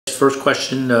first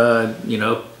question,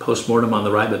 post-mortem on the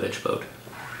Rybovich vote.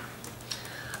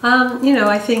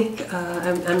 I think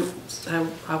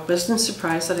I wasn't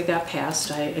surprised that it got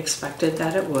passed. I expected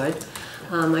that it would.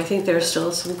 I think there are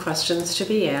still some questions to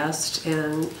be asked,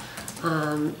 and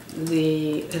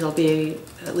it'll be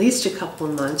at least a couple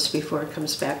of months before it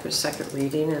comes back for second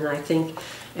reading. And I think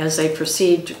as they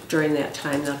proceed during that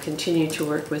time, they'll continue to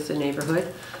work with the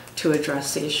neighborhood to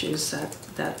address the issues that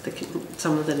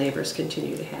some of the neighbors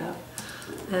continue to have.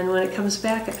 And when it comes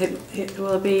back, it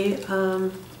will be.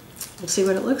 We'll see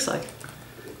what it looks like.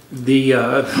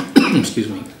 Excuse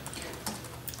me.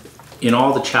 In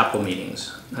all the chapel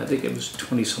meetings, I think it was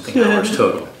 20-something hours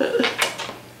total.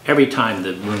 Every time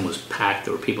the room was packed,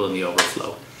 there were people in the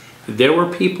overflow. There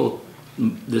were people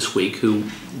this week who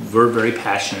were very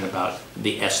passionate about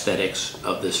the aesthetics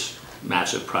of this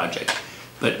massive project,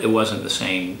 but it wasn't the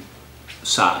same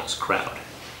size crowd.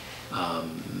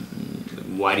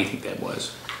 Why do you think that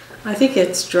was? I think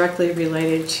it's directly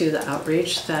related to the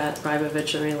outreach that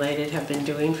Rybovich and Related have been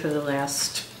doing for the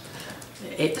last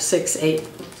 6, 8,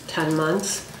 10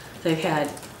 months. They've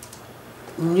had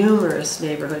numerous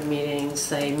neighborhood meetings.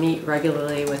 They meet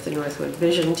regularly with the Northwood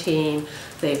Vision team.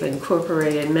 They've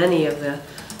incorporated many of the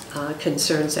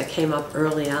concerns that came up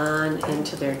early on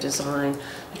into their design.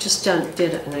 They just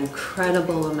did an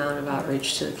incredible amount of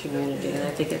outreach to the community, and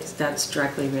I think that's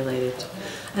directly related.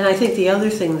 And I think the other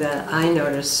thing that I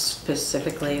noticed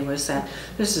specifically was that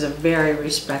this is a very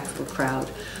respectful crowd.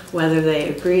 Whether they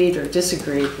agreed or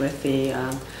disagreed with the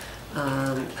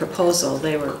proposal,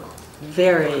 they were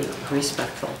very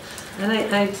respectful. And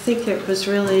I think it was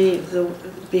really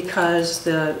because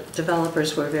the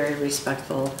developers were very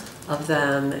respectful of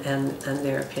them and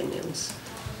their opinions.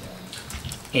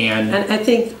 And I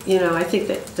think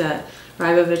that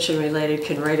Rybovich and Related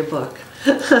can write a book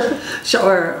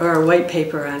or a white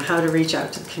paper on how to reach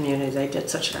out to the community. They did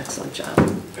such an excellent job.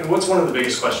 And what's one of the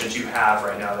biggest questions you have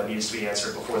right now that needs to be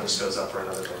answered before this goes up for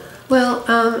another vote? Well,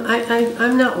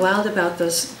 I'm not wild about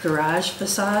those garage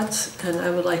facades, and I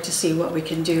would like to see what we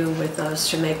can do with those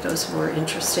to make those more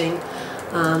interesting.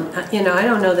 I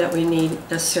don't know that we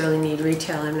necessarily need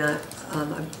retail. I'm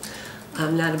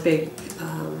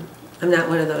not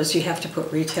one of those you have to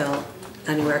put retail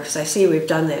anywhere, because I see we've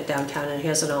done that downtown and it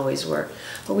hasn't always worked.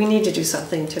 But we need to do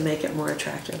something to make it more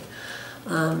attractive.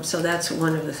 So that's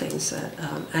one of the things that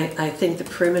I think the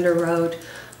perimeter road.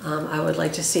 I would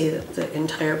like to see the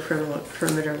entire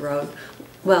perimeter road,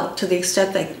 well, to the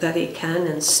extent that he can,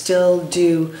 and still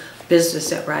do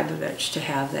business at Rybovich, to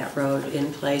have that road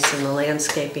in place, and the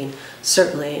landscaping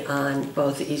certainly on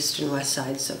both the east and west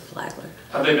sides of Flagler.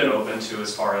 Have they been open to,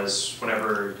 as far as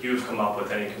whenever you've come up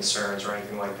with any concerns or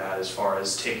anything like that, as far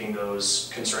as taking those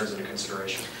concerns into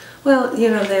consideration? Well,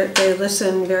 they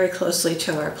listen very closely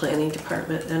to our planning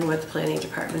department and what the planning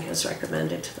department has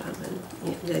recommended to them,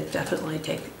 and they've definitely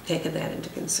taken that into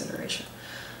consideration.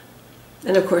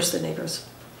 And of course the neighbors.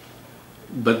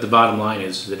 But the bottom line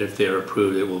is that if they're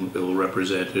approved, it will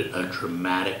represent a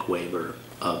dramatic waiver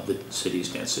of the city's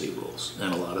density rules,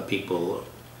 and a lot of people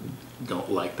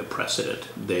don't like the precedent.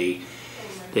 A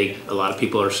lot of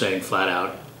people are saying flat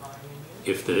out,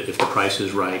 if the price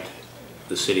is right,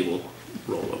 the city will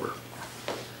roll over.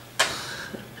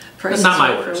 Price not my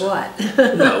right words. For what?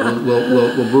 No,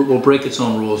 we'll break its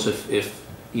own rules if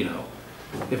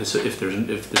it's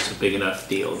a big enough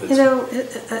deal. And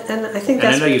I think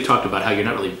that's. And I know you've talked about how you're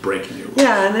not really breaking your rules.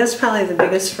 Yeah, and that's probably the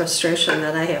biggest frustration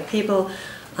that I have. People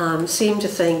seem to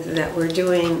think that we're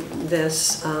doing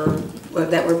this,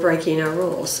 that we're breaking our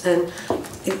rules, and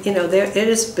it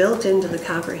is built into the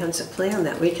comprehensive plan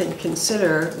that we can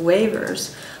consider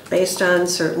waivers based on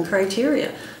certain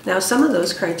criteria. Now, some of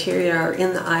those criteria are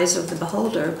in the eyes of the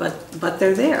beholder, but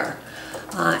they're there.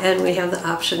 And we have the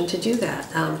option to do that.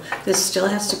 This still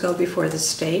has to go before the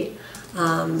state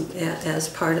as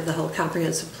part of the whole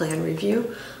comprehensive plan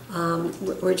review.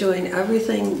 We're doing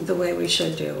everything the way we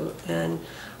should do, and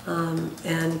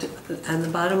the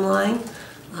bottom line,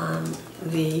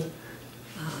 the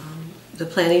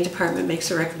planning department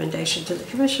makes a recommendation to the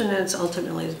commission, and it's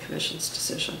ultimately the commission's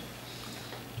decision.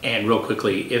 And real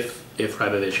quickly, if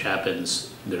Rybovich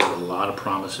happens, there's a lot of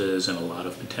promises and a lot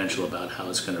of potential about how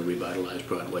it's going to revitalize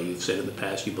Broadway. You've said in the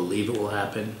past you believe it will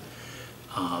happen.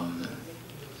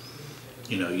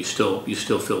 You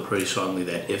still feel pretty strongly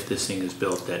that if this thing is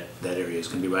built, that area is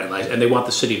going to be revitalized, and they want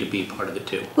the city to be part of it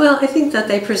too. Well, I think that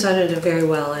they presented it very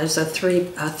well as a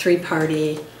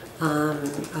three-party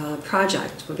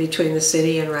project between the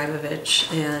city and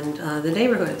Rybovich and the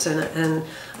neighborhoods, and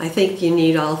I think you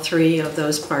need all three of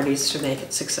those parties to make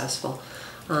it successful,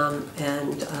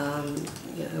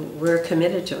 we're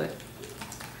committed to it.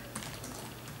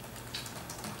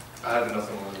 I have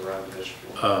nothing on the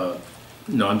Rabovich.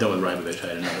 No, I'm done with Rybovich.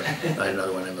 I had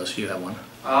another one unless you have one.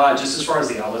 Just as far as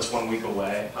the outlet's 1 week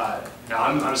away. Now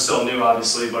I'm still new,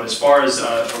 obviously, but as far as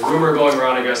a rumor going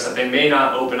around, I guess, that they may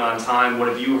not open on time. What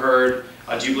have you heard?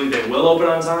 Do you believe they will open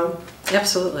on time?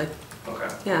 Absolutely. Okay.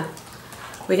 Yeah.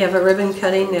 We have a ribbon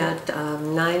cutting at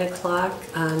 9 o'clock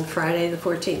on Friday the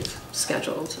 14th,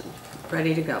 scheduled,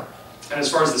 ready to go. And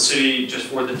as far as the city, just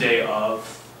for the day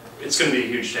of, it's going to be a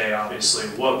huge day, obviously.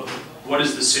 What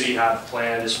does the city have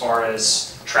planned as far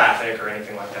as traffic or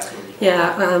anything like that?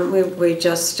 Yeah, we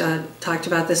just talked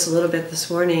about this a little bit this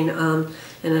morning in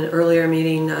an earlier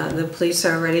meeting. The police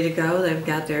are ready to go. They've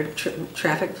got their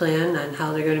traffic plan on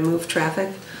how they're going to move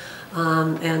traffic,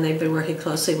 and they've been working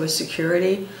closely with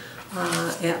security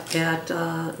at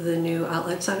the new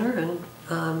outlet center,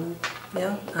 and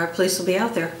yeah, our police will be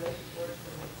out there.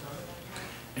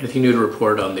 Anything new to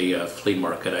report on the flea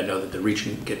market? I know that they're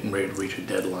getting ready to reach a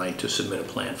deadline to submit a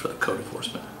plan for the code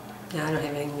enforcement. Yeah, I don't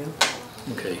have anything new.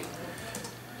 Okay.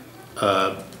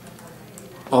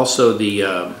 Also,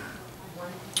 the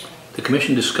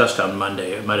commission discussed on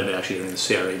Monday, it might have been actually during the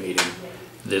CRA meeting,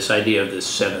 this idea of this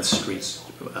 7th Street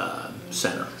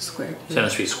Center. Square.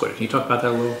 7th Street Square. Can you talk about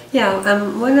that a little? Yeah,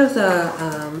 one of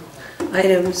the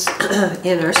items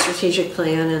in our strategic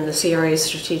plan and the CRA's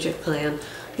strategic plan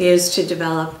is to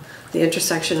develop the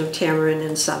intersection of Tamarind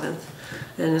and 7th.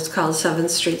 And it's called 7th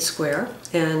Street Square,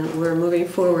 and we're moving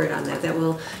forward on that. That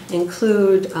will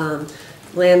include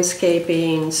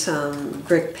landscaping, some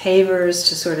brick pavers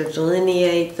to sort of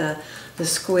delineate the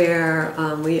square.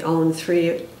 We own three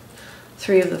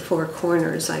of the 4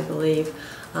 corners, I believe.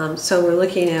 So we're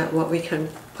looking at what we can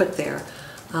put there.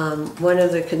 One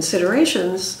of the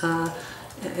considerations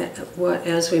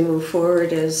as we move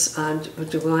forward is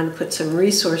do we want to put some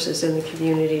resources in the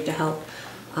community to help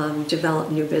develop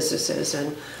new businesses,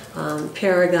 and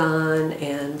Paragon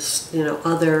and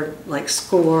other like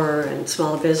SCORE and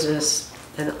Small Business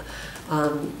and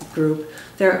group,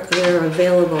 they're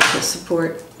available to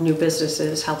support new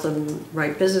businesses, help them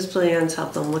write business plans,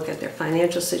 help them look at their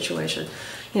financial situation.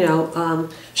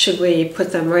 Should we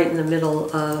put them right in the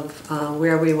middle of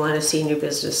where we want to see new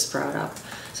business sprout up?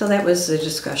 So that was the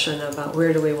discussion about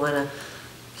where do we want to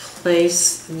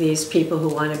place these people who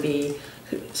want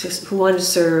to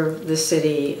serve the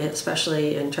city,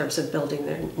 especially in terms of building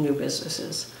their new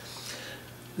businesses.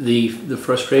 The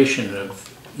frustration of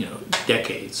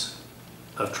decades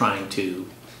of trying to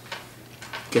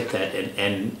get that,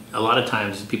 and a lot of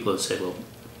times people have said, well,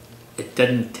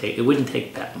 it wouldn't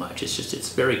take that much. It's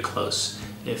very close.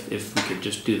 If we could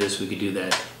just do this, we could do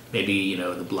that. Maybe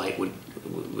the blight would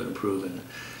improve,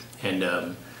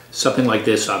 and something like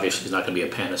this obviously is not going to be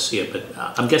a panacea, but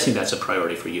I'm guessing that's a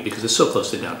priority for you because it's so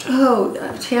close to downtown. Oh,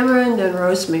 Tamarind and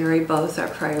Rosemary both are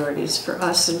priorities for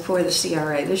us and for the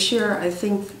CRA. This year, I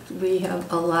think we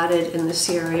have allotted in the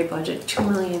CRA budget $2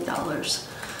 million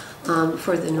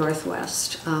for the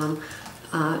Northwest.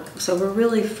 So we're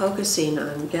really focusing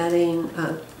on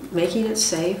making it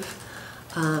safe,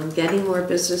 getting more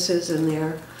businesses in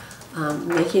there,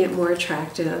 making it more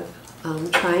attractive,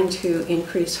 trying to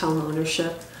increase home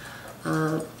ownership,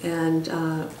 and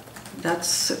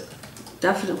that's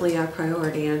definitely our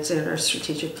priority, and it's in our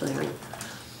strategic plan.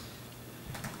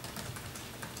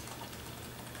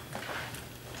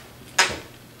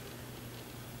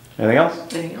 Anything else?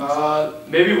 Anything else?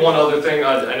 Maybe one other thing,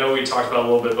 I know we talked about a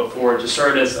little bit before, just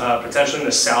started as potentially in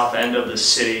the south end of the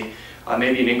city,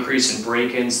 maybe an increase in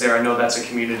break-ins there. I know that's a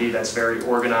community that's very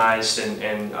organized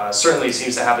and certainly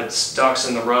seems to have its ducks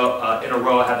in a row.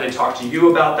 Have they talked to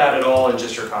you about that at all, and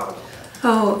just your comment?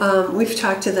 Oh, we've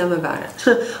talked to them about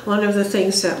it. One of the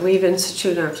things that we've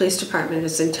instituted in our police department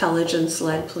is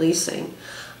intelligence-led policing.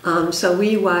 So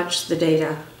we watch the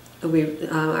data.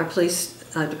 Our police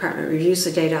department reviews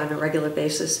the data on a regular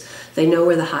basis. They know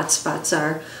where the hot spots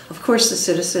are. Of course, the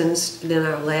citizens in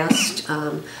our last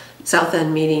South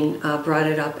End meeting brought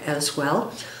it up as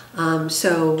well.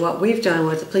 So what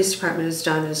the police department has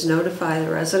done is notify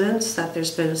the residents that there's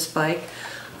been a spike.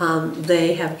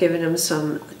 They have given them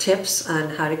some tips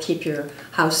on how to keep your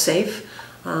house safe.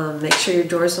 Make sure your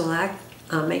doors are locked.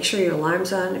 Make sure your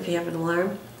alarm's on if you have an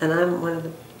alarm. And I'm one of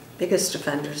the biggest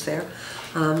offenders there.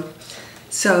 And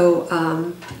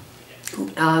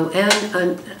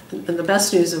the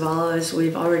best news of all is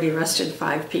we've already arrested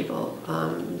 5 people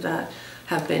that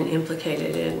have been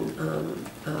implicated in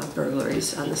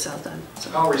burglaries on the South End.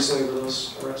 So, how recently were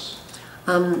those arrests?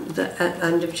 The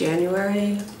end of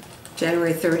January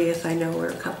 30th, I know we're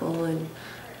a couple, and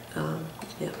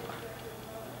yeah.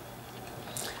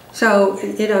 So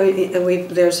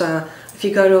there's I If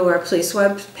you go to our police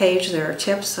web page, there are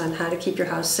tips on how to keep your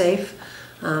house safe.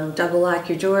 Double lock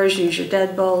your doors, use your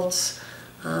deadbolts,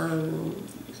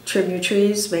 trim your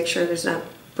trees, make sure there's not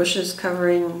bushes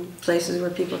covering places where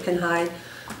people can hide.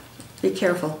 Be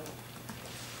careful.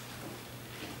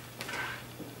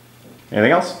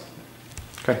 Anything else?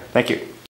 Okay, thank you.